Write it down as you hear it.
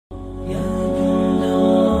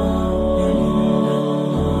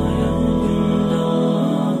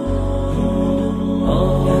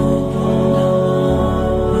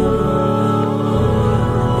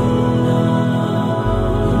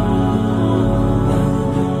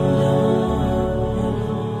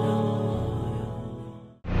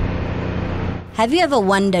Have you ever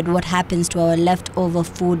wondered what happens to our leftover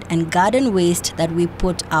food and garden waste that we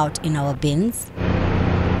put out in our bins?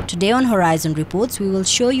 Today on Horizon Reports, we will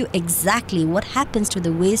show you exactly what happens to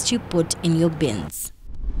the waste you put in your bins.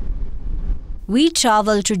 We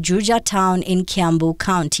travel to Juja town in Kiambu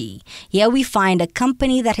County. Here we find a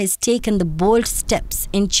company that has taken the bold steps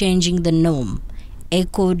in changing the norm,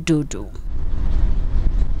 EcoDudu.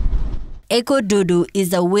 EcoDudu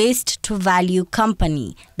is a waste-to-value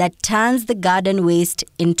company that turns the garden waste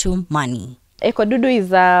into money. EcoDudu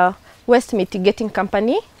is a waste mitigating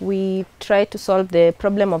company. We try to solve the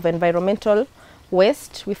problem of environmental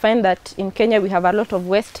waste. We find that in Kenya we have a lot of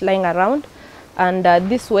waste lying around, and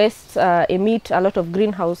these wastes emit a lot of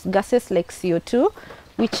greenhouse gases like CO2,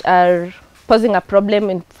 which are posing a problem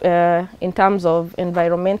in terms of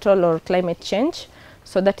environmental or climate change.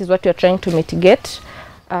 So that is what we are trying to mitigate.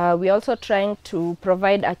 We are also trying to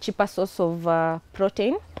provide a cheaper source of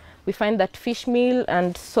protein. We find that fish meal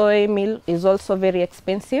and soy meal is also very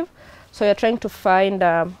expensive. So we are trying to find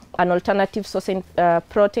an alternative source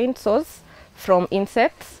protein source from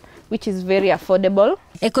insects, which is very affordable.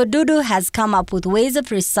 EcoDudu has come up with ways of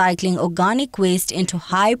recycling organic waste into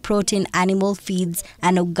high-protein animal feeds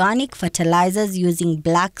and organic fertilizers using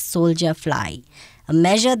black soldier fly, a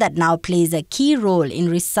measure that now plays a key role in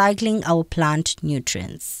recycling our plant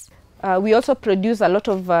nutrients. We also produce a lot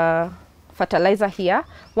of fertilizer here.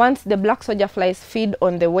 Once the black soldier flies feed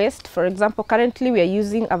on the waste, for example, currently we are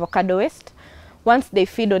using avocado waste. Once they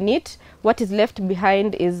feed on it, what is left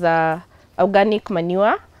behind is organic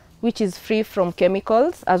manure, which is free from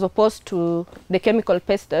chemicals, as opposed to the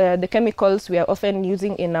chemicals we are often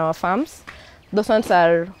using in our farms. Those ones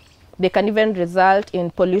they can even result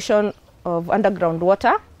in pollution of underground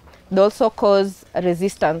water. They also cause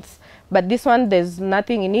resistance. But this one, there's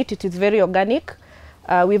nothing in it. It is very organic.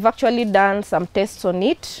 We've actually done some tests on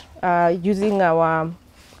it using our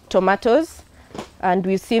tomatoes, and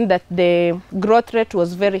we've seen that the growth rate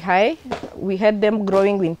was very high. We had them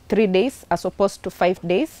growing in 3 days as opposed to 5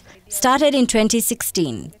 days. Started in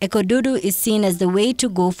 2016, EcoDudu is seen as the way to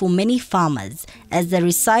go for many farmers, as the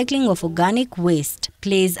recycling of organic waste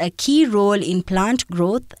plays a key role in plant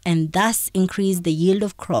growth and thus increase the yield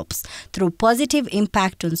of crops through positive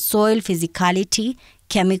impact on soil physicality,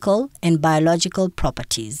 chemical and biological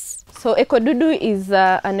properties. So EcoDudu is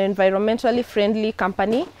an environmentally friendly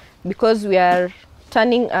company because we are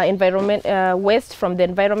turning waste from the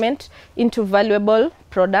environment into valuable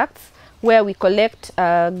products, where we collect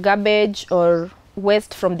garbage or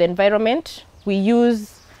waste from the environment. We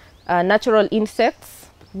use natural insects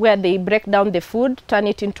where they break down the food, turn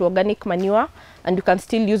it into organic manure, and you can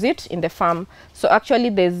still use it in the farm. So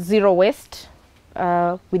actually there's zero waste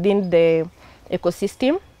within the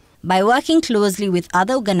ecosystem. By working closely with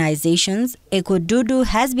other organizations, EcoDudu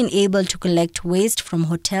has been able to collect waste from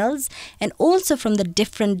hotels and also from the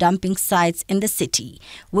different dumping sites in the city,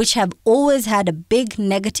 which have always had a big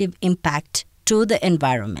negative impact to the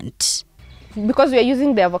environment. Because we are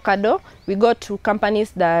using the avocado, we go to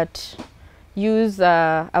companies that use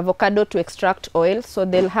avocado to extract oil, so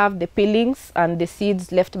they'll have the peelings and the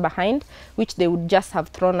seeds left behind, which they would just have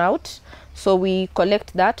thrown out. So we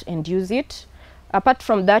collect that and use it. Apart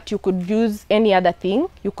from that, you could use any other thing.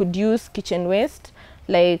 You could use kitchen waste.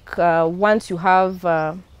 Like once you have,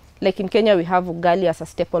 like in Kenya, we have ugali as a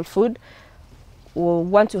staple food.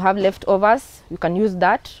 Once you have leftovers, you can use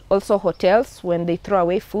that. Also hotels, when they throw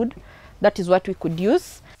away food, that is what we could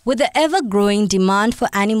use. With the ever-growing demand for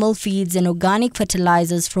animal feeds and organic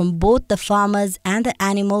fertilizers from both the farmers and the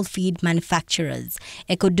animal feed manufacturers,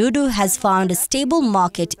 EcoDudu has found a stable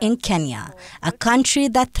market in Kenya, a country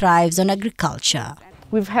that thrives on agriculture.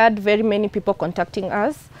 We've had very many people contacting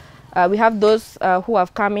us. We have those who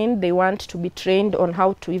have come in, they want to be trained on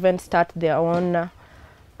how to even start their own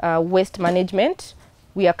waste management.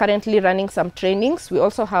 We are currently running some trainings. We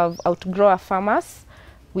also have outgrower farmers.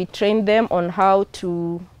 We train them on how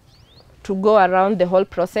to go around the whole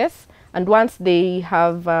process, and once they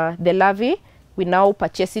have the larvae, we now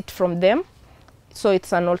purchase it from them. So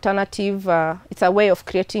it's an alternative, it's a way of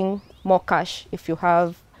creating more cash if you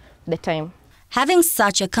have the time. Having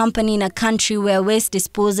such a company in a country where waste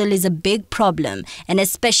disposal is a big problem, and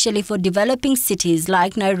especially for developing cities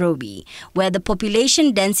like Nairobi, where the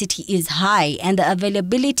population density is high and the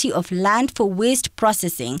availability of land for waste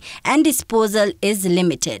processing and disposal is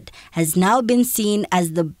limited, has now been seen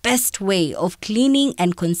as the best way of cleaning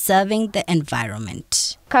and conserving the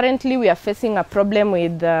environment. Currently, we are facing a problem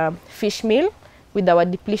with fish meal, with our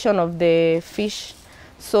depletion of the fish.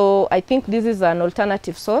 So I think this is an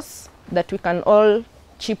alternative source that we can all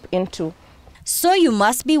chip into. So you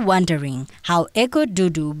must be wondering how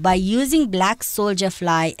EcoDudu, by using black soldier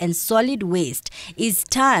fly and solid waste, is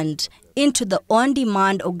turned into the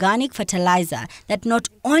on-demand organic fertilizer that not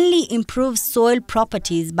only improves soil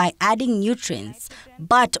properties by adding nutrients,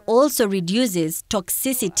 but also reduces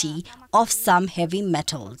toxicity of some heavy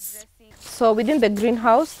metals. So within the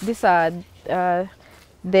greenhouse, these are the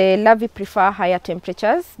larvae prefer higher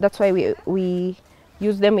temperatures. That's why we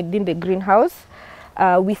use them within the greenhouse.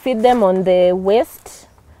 We feed them on the waste,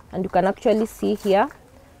 and you can actually see here.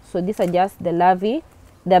 So these are just the larvae.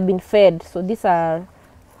 They have been fed. So these are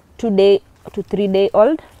 2 day to 3 day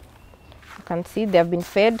old. You can see they have been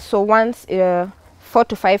fed. So once 4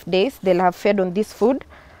 to 5 days, they'll have fed on this food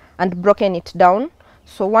and broken it down.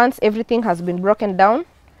 So once everything has been broken down,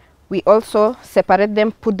 we also separate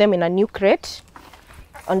them, put them in a new crate,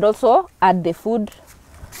 and also add the food.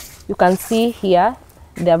 You can see here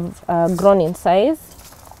they have grown in size.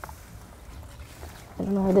 I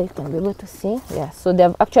don't know whether you can be able to see. Yeah, so they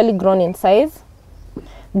have actually grown in size.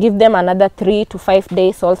 Give them another 3 to 5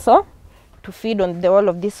 days also to feed on all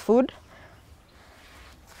of this food,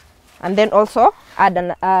 and then also add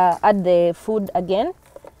the food again.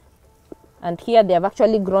 And here they have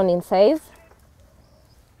actually grown in size.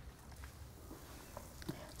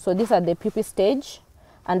 So these are the pupa stage,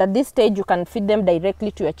 and at this stage you can feed them directly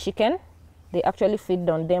to your chicken. They actually feed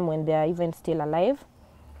on them when they are even still alive.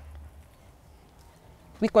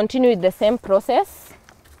 We continue with the same process.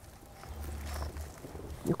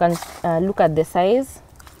 You can look at the size.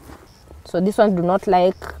 So these ones do not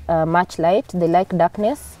like much light, they like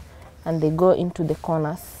darkness, and they go into the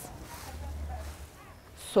corners.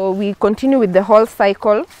 So we continue with the whole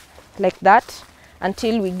cycle like that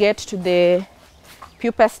until we get to the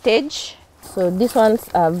pupa stage. So these ones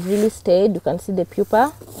have really stayed. You can see the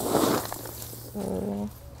pupa.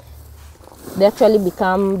 They actually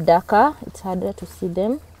become darker. It's harder to see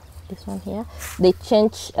them. This one here. They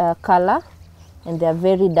change color, and they are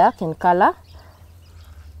very dark in color.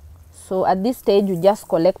 So at this stage, you just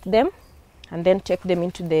collect them and then take them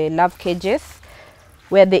into the larve cages,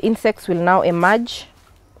 where the insects will now emerge,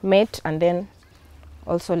 mate, and then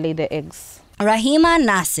also lay the eggs. Rahima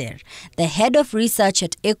Nasir, the head of research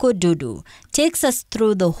at EcoDudu, takes us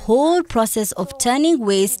through the whole process of turning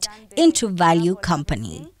waste into value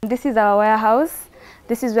company. This is our warehouse.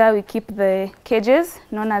 This is where we keep the cages,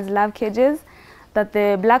 known as larve cages, that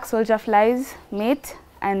the black soldier flies mate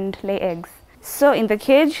and lay eggs. So in the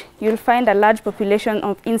cage, you'll find a large population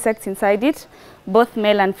of insects inside it, both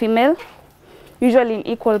male and female, usually in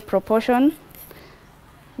equal proportion.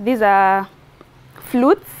 These are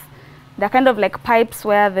flutes. They're kind of like pipes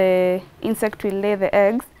where the insect will lay the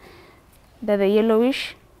eggs. They're the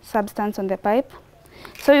yellowish substance on the pipe.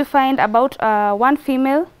 So you find about one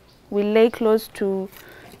female will lay close to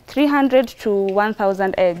 300 to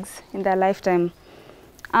 1,000 eggs in their lifetime.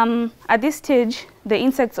 At this stage, the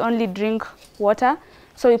insects only drink water.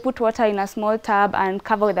 So we put water in a small tub and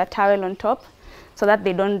cover with a towel on top so that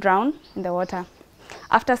they don't drown in the water.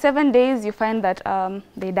 After 7 days, you find that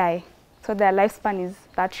they die. So their lifespan is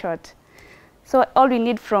that short. So all we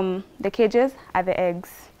need from the cages are the eggs.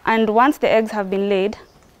 And once the eggs have been laid,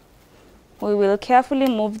 we will carefully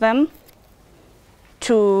move them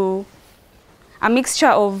to a mixture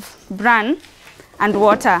of bran and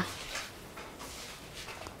water.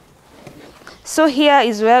 So here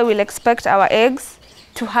is where we'll expect our eggs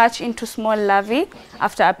to hatch into small larvae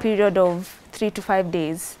after a period of 3 to 5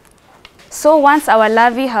 days. So once our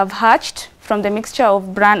larvae have hatched from the mixture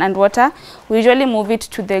of bran and water, we usually move it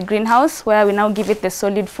to the greenhouse, where we now give it the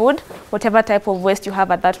solid food, whatever type of waste you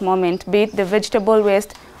have at that moment, be it the vegetable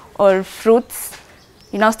waste or fruits.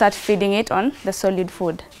 You now start feeding it on the solid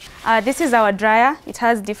food. This is our dryer. It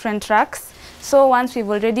has different racks. So once we've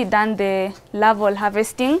already done the larval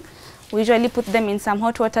harvesting, we usually put them in some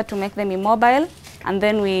hot water to make them immobile, and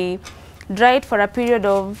then we dry it for a period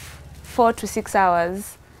of 4 to 6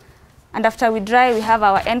 hours. And after we dry, we have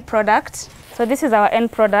our end product. So this is our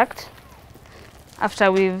end product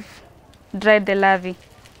after we've dried the larvae.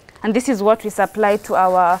 And this is what we supply to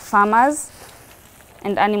our farmers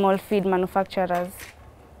and animal feed manufacturers.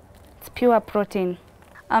 It's pure protein.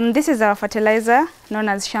 This is our fertilizer, known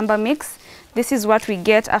as shamba mix. This is what we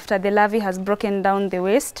get after the larvae has broken down the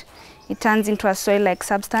waste. It turns into a soil-like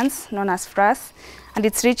substance known as frass, and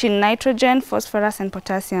it's rich in nitrogen, phosphorus, and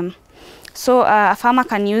potassium. So a farmer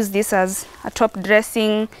can use this as a top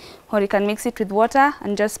dressing, or you can mix it with water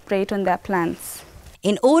and just spray it on their plants.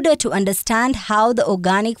 In order to understand how the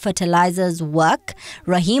organic fertilizers work,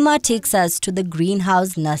 Rahima takes us to the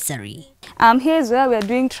greenhouse nursery. Here is where we are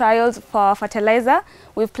doing trials for fertilizer.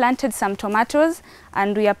 We've planted some tomatoes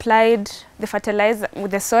and we applied the fertilizer with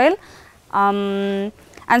the soil. And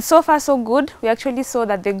so far so good. We actually saw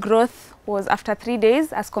that the growth was after 3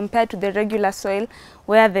 days as compared to the regular soil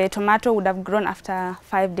where the tomato would have grown after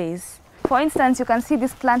 5 days. For instance, you can see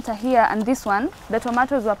this planter here and this one. The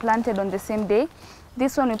tomatoes were planted on the same day.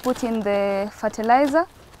 This one we put in the fertilizer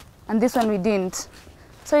and this one we didn't.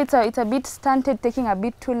 So it's a bit stunted, taking a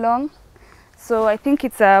bit too long. So I think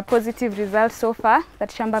it's a positive result so far that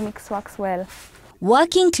Shamba Mix works well.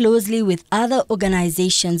 Working closely with other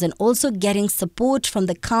organizations and also getting support from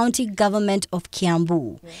the county government of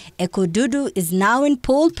Kiambu, EcoDudu is now in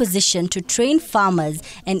pole position to train farmers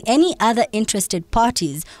and any other interested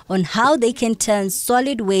parties on how they can turn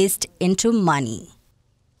solid waste into money.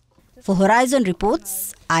 For Horizon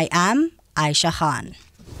Reports, I am Aisha Khan.